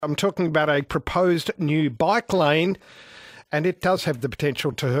I'm talking about a proposed new bike lane, and it does have the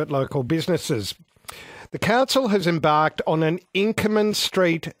potential to hurt local businesses. The council has embarked on an Inkerman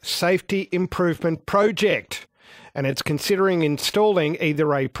Street safety improvement project, and it's considering installing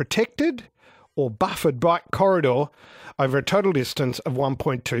either a protected or buffered bike corridor over a total distance of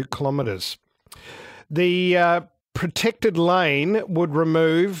 1.2 kilometres. The protected lane would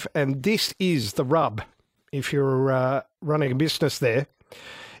remove, and this is the rub if you're running a business there,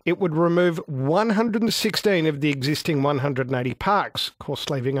 it would remove 116 of the existing 180 parks, of course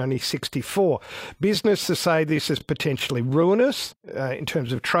leaving only 64. Businesses say this is potentially ruinous in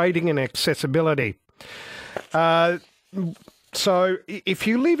terms of trading and accessibility. So if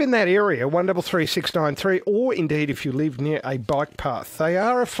you live in that area, 133693, or indeed if you live near a bike path, they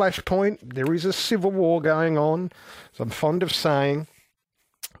are a flashpoint. There is a civil war going on, as I'm fond of saying.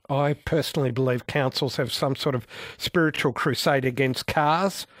 I personally believe councils have some sort of spiritual crusade against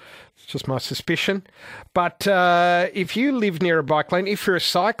cars. It's just my suspicion. But if you live near a bike lane, if you're a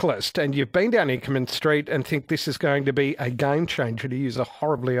cyclist and you've been down Inkerman Street and think this is going to be a game changer, to use a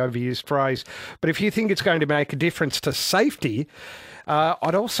horribly overused phrase, but if you think it's going to make a difference to safety,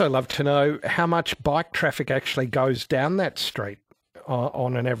 I'd also love to know how much bike traffic actually goes down that street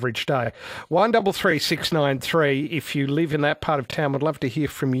on an average day. 133693, if you live in that part of town, would love to hear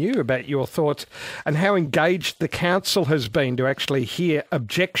from you about your thoughts and how engaged the council has been to actually hear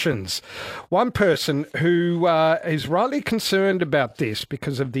objections. One person who is rightly concerned about this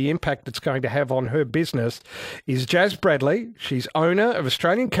because of the impact it's going to have on her business is Jazz Bradley. She's owner of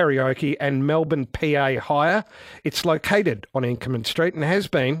Australian Karaoke and Melbourne PA Hire. It's located on Inkerman Street and has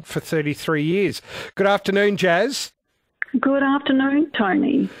been for 33 years. Good afternoon, Jazz. Good afternoon,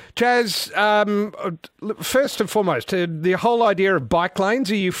 Tony. Jazz, first and foremost, the whole idea of bike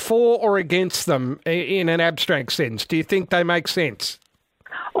lanes, are you for or against them in an abstract sense? Do you think they make sense?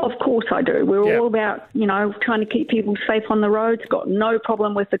 Of course I do. We're all about, trying to keep people safe on the roads. Got no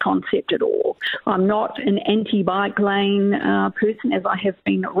problem with the concept at all. I'm not an anti-bike lane person, as I have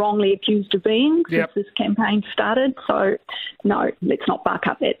been wrongly accused of being since this campaign started. So, no, let's not bark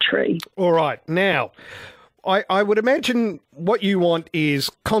up that tree. All right. Now, I would imagine what you want is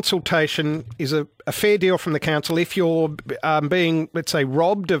consultation, is a fair deal from the council. If you're being, let's say,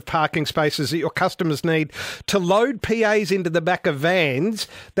 robbed of parking spaces that your customers need to load PAs into the back of vans,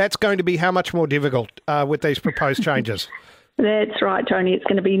 that's going to be how much more difficult with these proposed changes? That's right, Tony. It's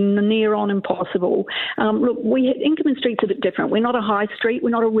going to be near on impossible. Look, Inkerman Street's a bit different. We're not a high street. We're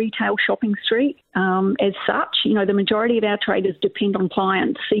not a retail shopping street. As such, the majority of our traders depend on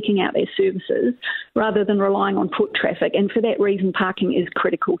clients seeking out their services rather than relying on foot traffic. And for that reason, parking is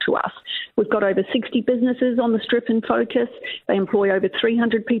critical to us. We've got over 60 businesses on the strip in focus. They employ over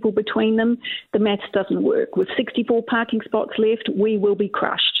 300 people between them. The maths doesn't work. With 64 parking spots left, we will be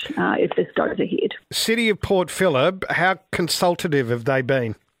crushed if this goes ahead. City of Port Phillip, how consultative have they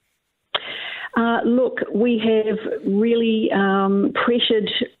been? Look, we have really pressured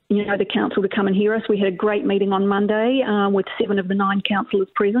the council to come and hear us. We had a great meeting on Monday with 7 of the 9 councillors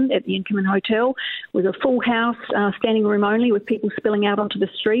present at the Inkerman Hotel. It was a full house, standing room only, with people spilling out onto the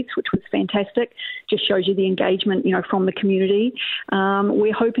streets, which was fantastic. Just shows you the engagement, from the community.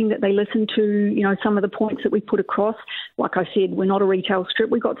 We're hoping that they listen to, some of the points that we put across. Like I said, we're not a retail strip.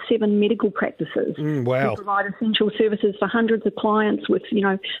 We've got 7 medical practices. Wow. We provide essential services for hundreds of clients with,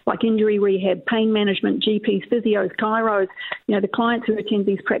 like injury rehab, pain management, GPs, physios, chiros. The clients who attend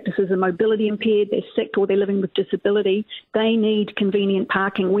these practices are mobility impaired, they're sick, or they're living with disability. They need convenient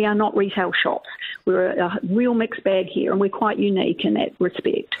parking. We are not retail shops. We're a real mixed bag here, and we're quite unique in that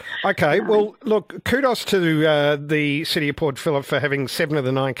respect. Okay, well, look, kudos to the City of Port Phillip for having 7 of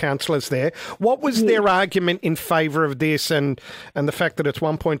the 9 councillors there. What was their argument in favour of this and the fact that it's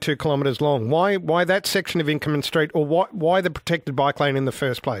 1.2 kilometres long? Why that section of Inkerman Street, or why the protected bike lane in the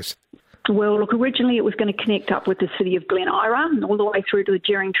first place? Well, look, originally it was going to connect up with the city of Glen Ira and all the way through to the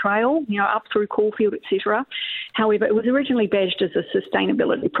Gerring Trail, up through Caulfield, etc. However, it was originally badged as a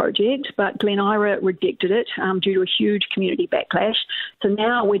sustainability project, but Glen Ira rejected it due to a huge community backlash. So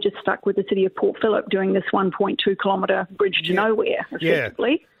now we're just stuck with the city of Port Phillip doing this 1.2 kilometre bridge to nowhere,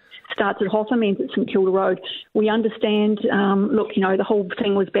 effectively. Yeah. Starts at Hotham, ends at St Kilda Road. We understand, the whole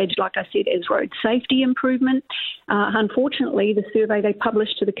thing was badged, like I said, as road safety improvement. Unfortunately, the survey they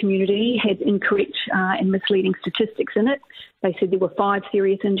published to the community had incorrect and misleading statistics in it. They said there were 5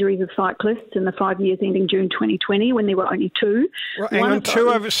 serious injuries of cyclists in the 5 years ending June 2020 when there were only 2. Well, hang on, 2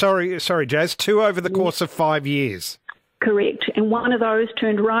 over, sorry, Jazz, 2 over the course of 5 years. Correct. And one of those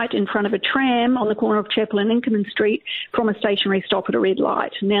turned right in front of a tram on the corner of Chapel and Inkerman Street from a stationary stop at a red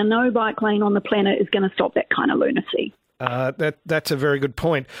light. Now, no bike lane on the planet is going to stop that kind of lunacy. That's a very good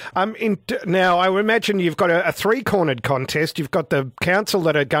point. Now, I would imagine you've got a three-cornered contest. You've got the council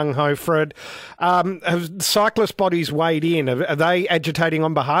that are gung-ho for it. Have cyclist bodies weighed in? Are they agitating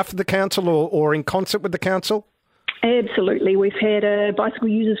on behalf of the council or in concert with the council? Absolutely. We've had a bicycle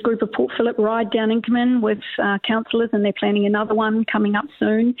users group of Port Phillip ride down Inkerman with councillors, and they're planning another one coming up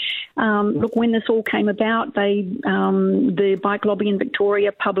soon. Look, when this all came about, the Bike Lobby in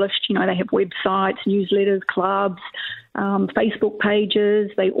Victoria published, they have websites, newsletters, clubs, Facebook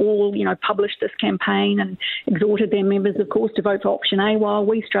pages. They all, published this campaign and exhorted their members, of course, to vote for option A, while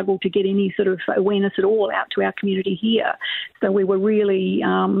we struggled to get any sort of awareness at all out to our community here. So we were really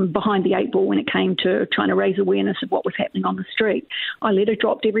behind the eight ball when it came to trying to raise awareness of what was happening on the street. I letter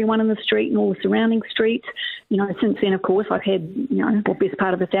dropped everyone in the street and all the surrounding streets. Since then, of course, I've had, best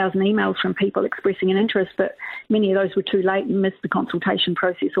part of 1,000 emails from people expressing an interest, but many of those were too late and missed the consultation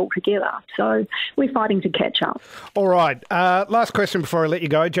process altogether. So we're fighting to catch up. All right. Last question before I let you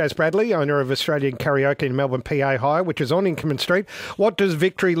go. Jazz Bradley, owner of Australian Karaoke in Melbourne, PA High, which is on Inkerman Street. What does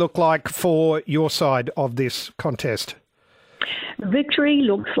victory look like for your side of this contest? Victory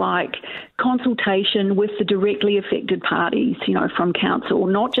looks like consultation with the directly affected parties, from council,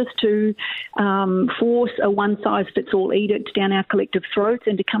 not just to force a one-size-fits-all edict down our collective throats,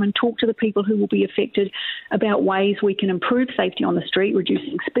 and to come and talk to the people who will be affected about ways we can improve safety on the street,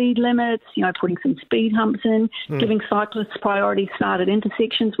 reducing speed limits, putting some speed humps in, giving cyclists priority start at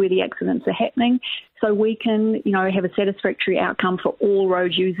intersections where the accidents are happening, so we can, have a satisfactory outcome for all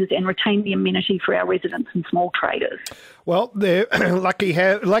road users and retain the amenity for our residents and small traders. Well, they're lucky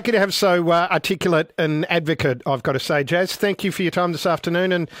to have so articulate an advocate, I've got to say. Jazz, thank you for your time this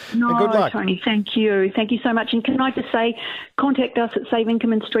afternoon and good luck. Tony, thank you. Thank you so much. And can I just say, contact us at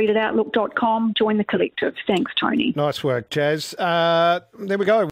saveinkermanstreet@outlook.com. Join the collective. Thanks, Tony. Nice work, Jazz. There we go.